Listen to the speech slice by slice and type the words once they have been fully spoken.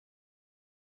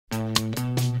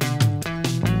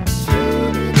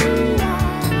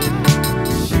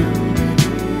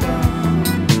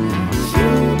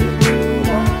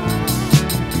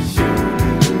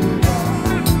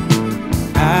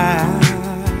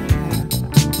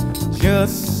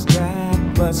just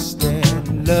got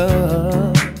busted.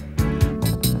 Love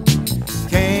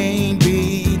can't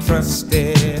be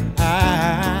trusted.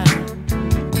 I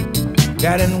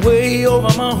got in way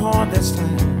over my heart this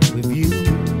time with you.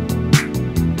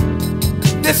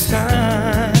 This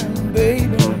time,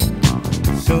 baby,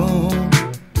 soon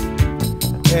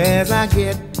as I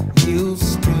get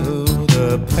used to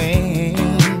the pain,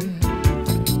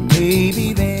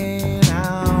 maybe then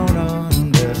I'll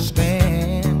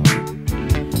understand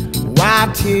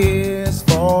why tears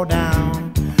fall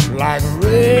down like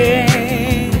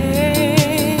rain.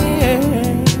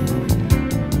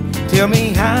 Tell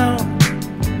me, how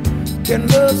can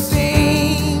love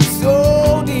seem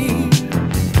so deep,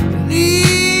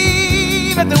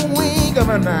 leave at the wink of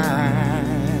an eye?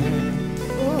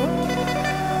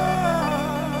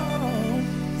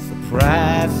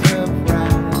 Surprise,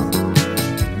 surprise,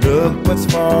 look what's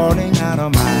falling out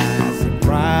of my eyes.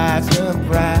 Surprise,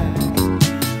 surprise,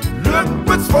 look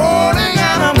what's falling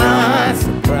out of my eyes.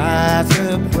 Surprise,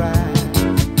 surprise,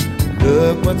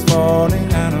 look what's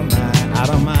falling out of my eyes.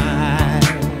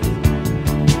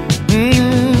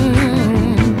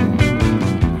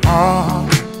 Oh,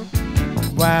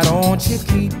 why don't you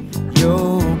keep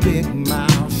your big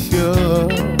mouth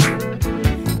shut?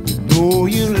 You know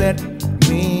you let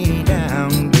me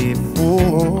down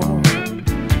before,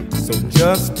 so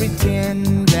just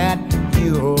pretend that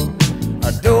you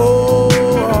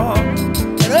adore,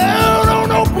 and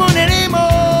don't open anymore.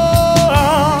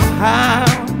 How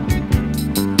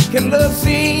can love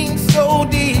sing so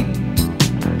deep,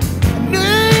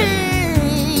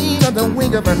 leave at the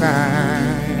wink of an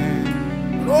eye?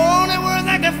 The only words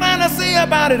I can find to say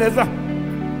about it is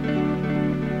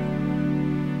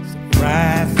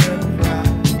surprise,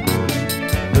 surprise,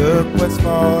 look what's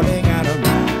falling out of my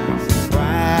eyes.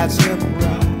 Surprise,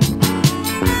 surprise,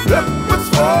 look what's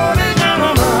falling out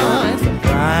of my eyes.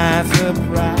 Surprise,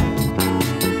 surprise,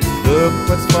 look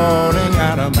what's falling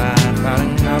out of my eyes,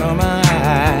 falling out of my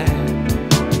eyes.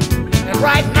 And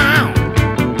right now,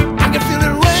 I can feel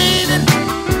it raining,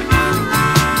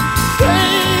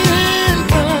 raining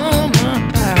from my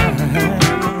eyes.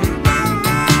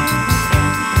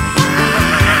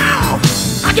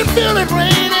 I can feel it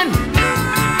raining,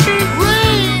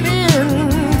 raining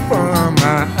from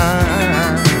my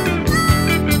eyes.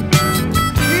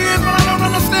 Here's what I don't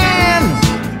understand.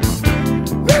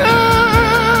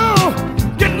 Oh,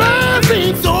 can love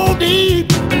seem so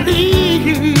deep,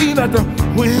 leave at the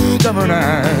wink of an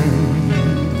eye?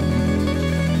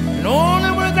 And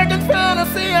only words I can find to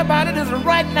say about it is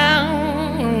right now.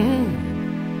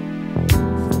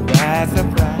 Surprise,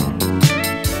 surprise,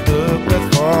 look what's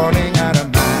falling out of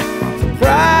my eyes.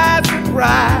 Surprise,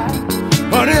 surprise,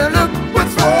 honey, look